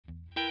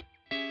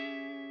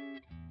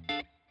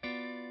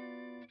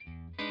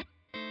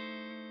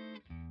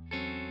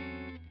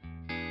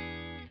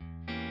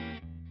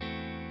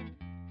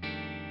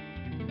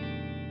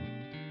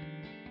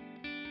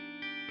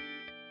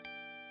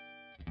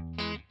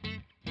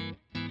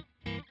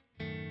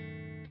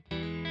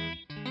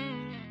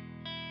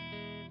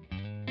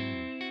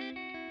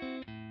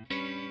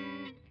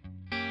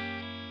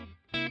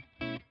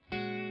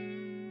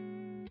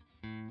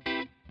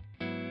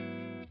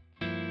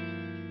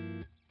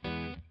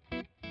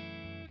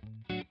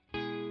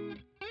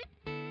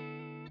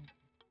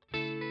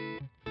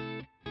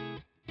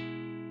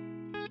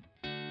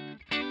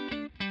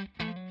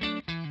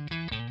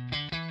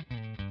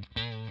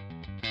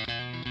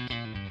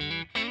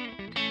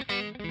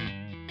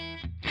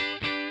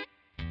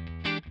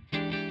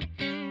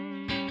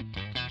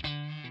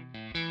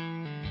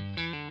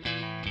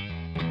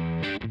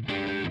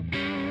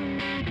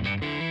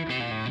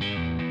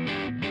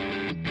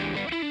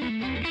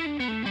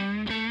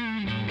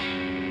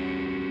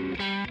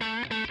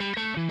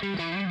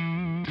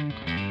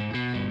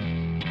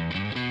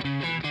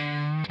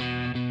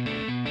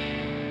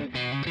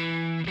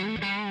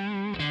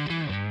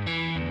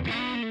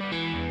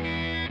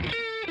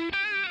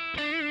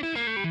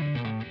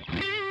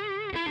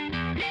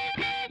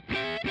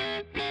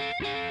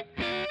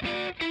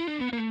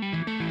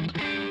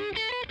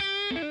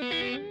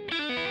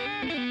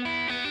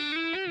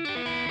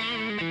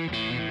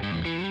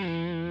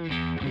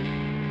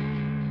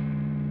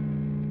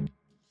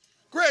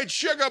great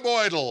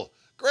sugarboidle,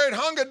 great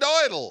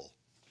hungadoidle.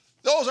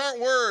 Those aren't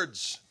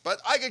words,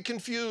 but I get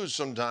confused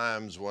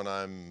sometimes when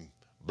I'm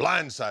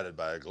blindsided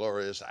by a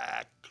glorious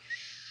axe.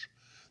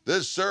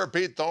 This Sir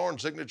Pete Thorn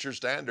signature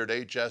standard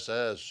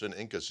HSS in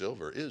Inca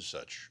silver is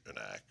such an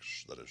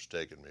axe that has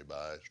taken me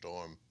by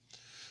storm.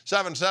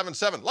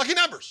 777, lucky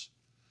numbers.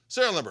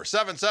 Serial number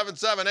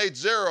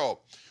 77780,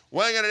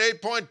 weighing in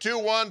at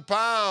 8.21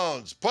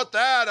 pounds. Put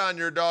that on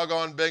your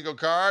doggone bingo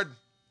card.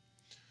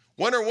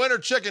 Winner, winner,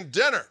 chicken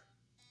dinner.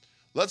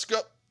 Let's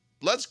go.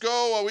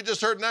 We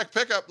just heard neck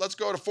pickup. Let's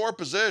go to fourth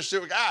position, see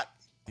what we got.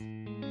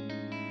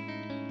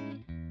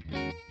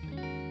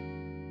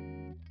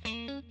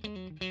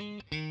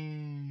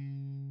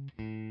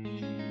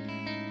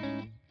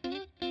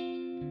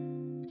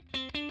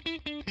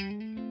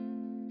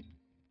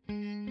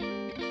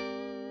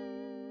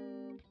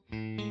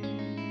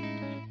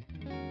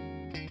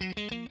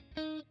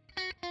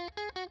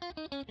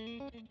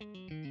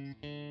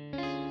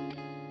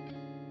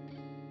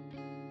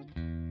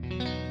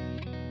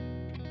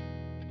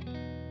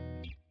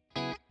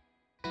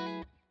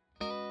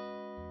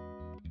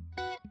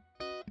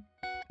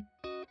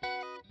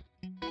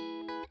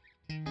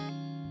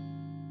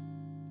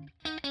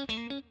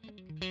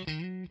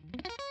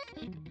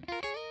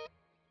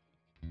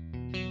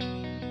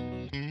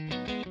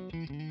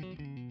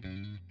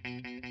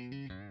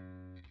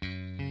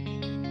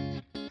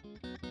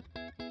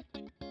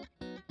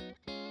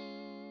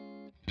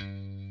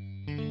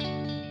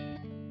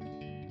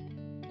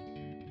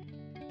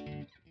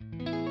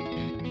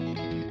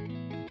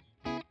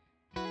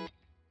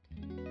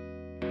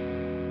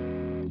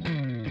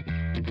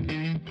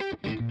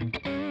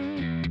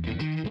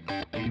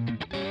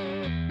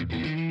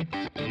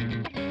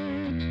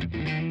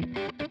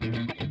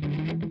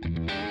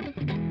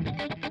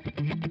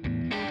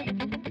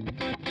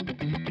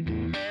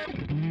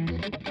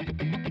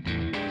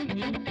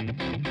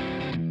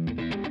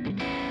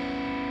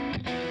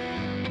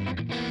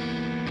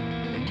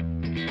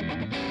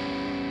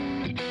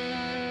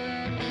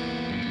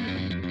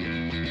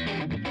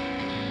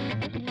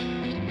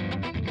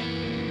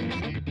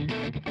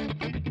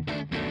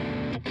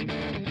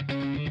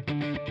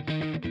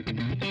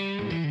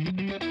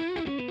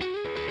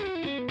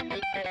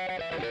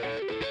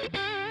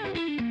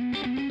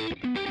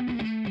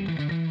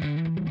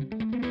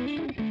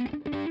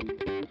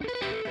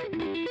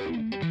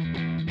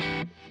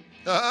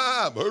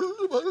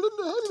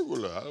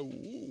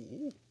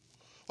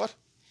 What?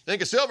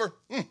 Inca silver?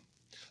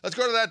 Let's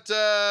go to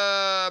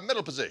that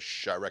middle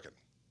position, I reckon,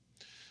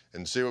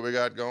 and see what we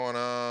got going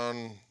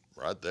on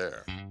right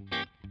there.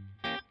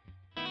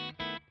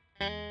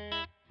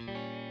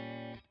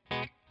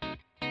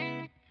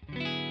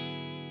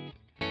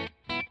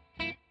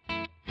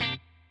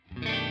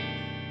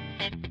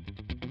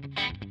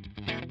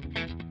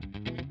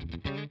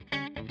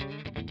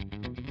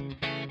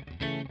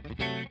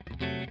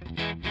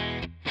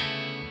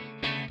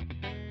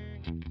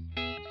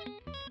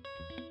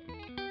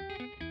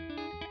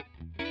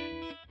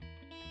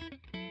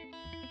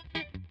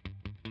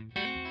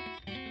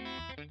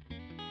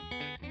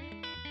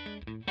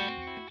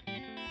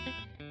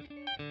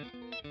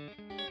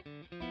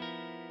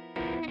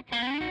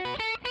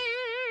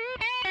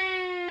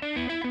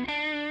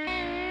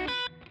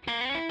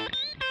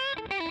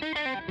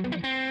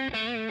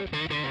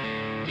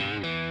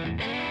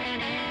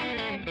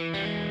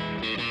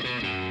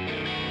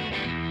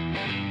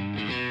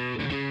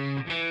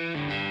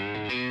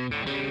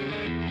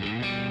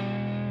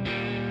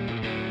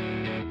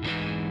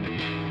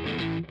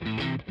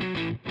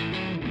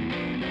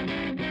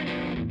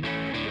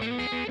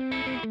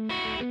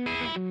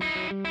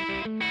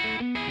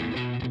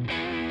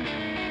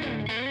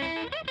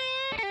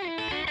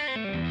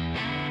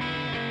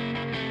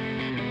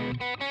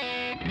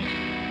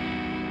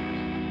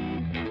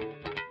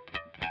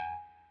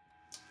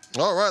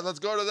 All right, let's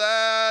go to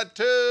that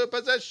two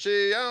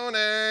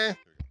posizione.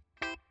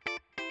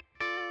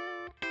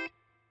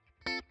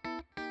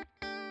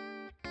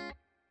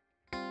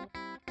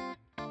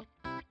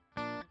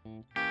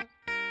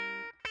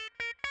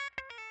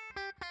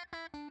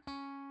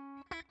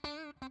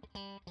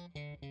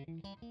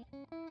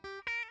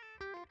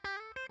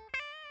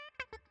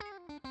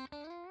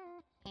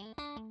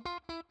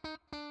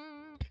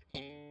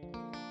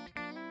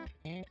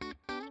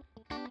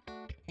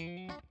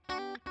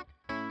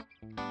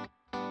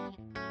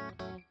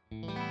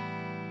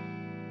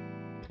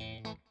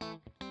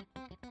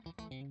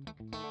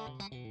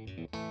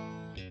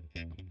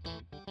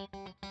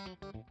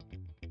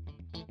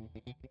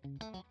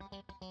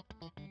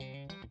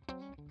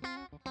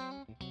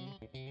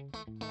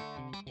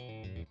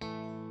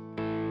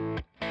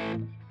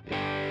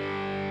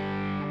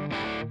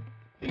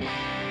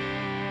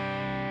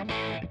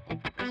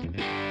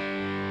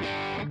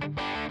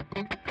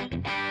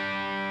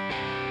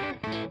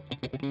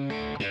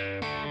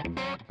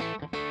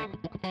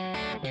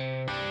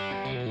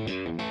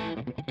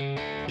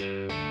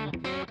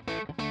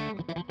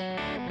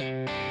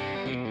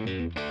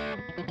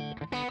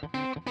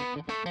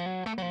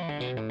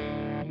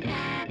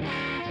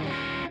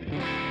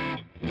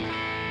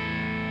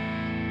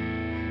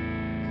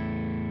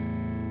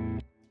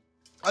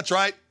 That's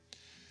right.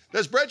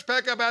 This bridge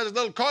pickup has a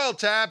little coil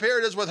tap. Here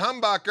it is with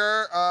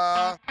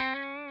humbucker.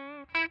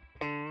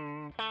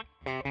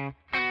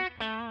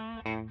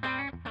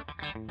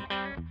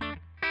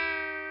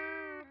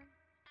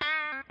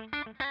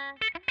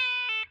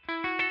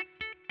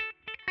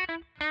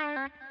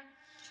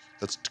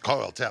 Let's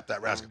coil tap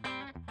that rascal.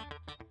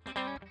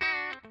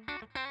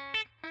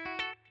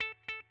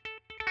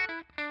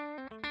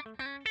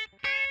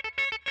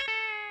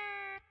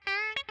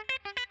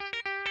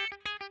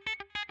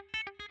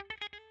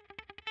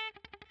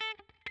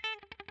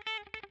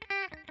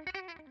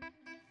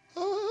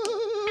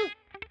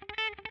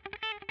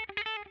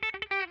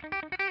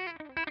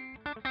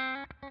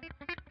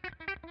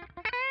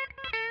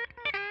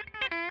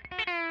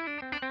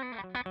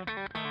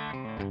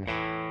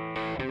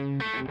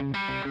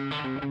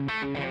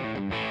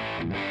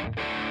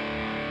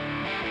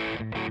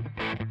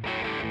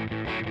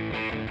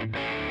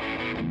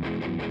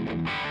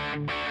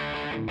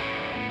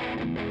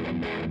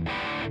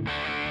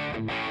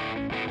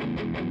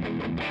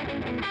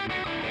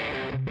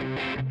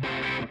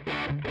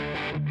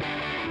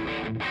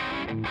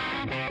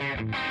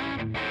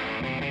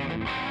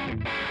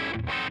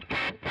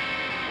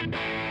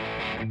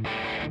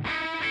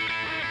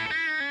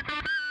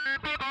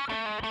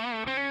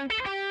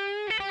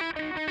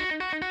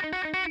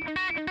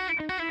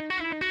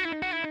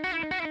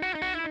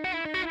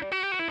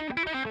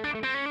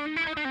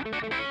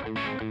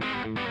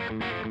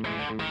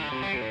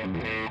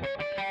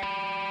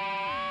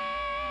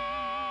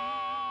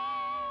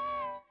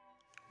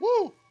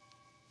 Woo!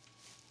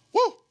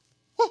 Woo!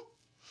 Woo!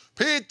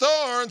 Pete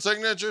Thorn,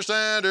 signature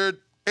standard,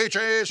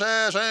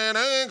 HSS and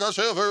Anchor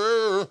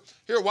Silver.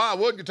 Here,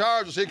 Wildwood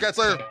Guitars. We'll see you cats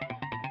later.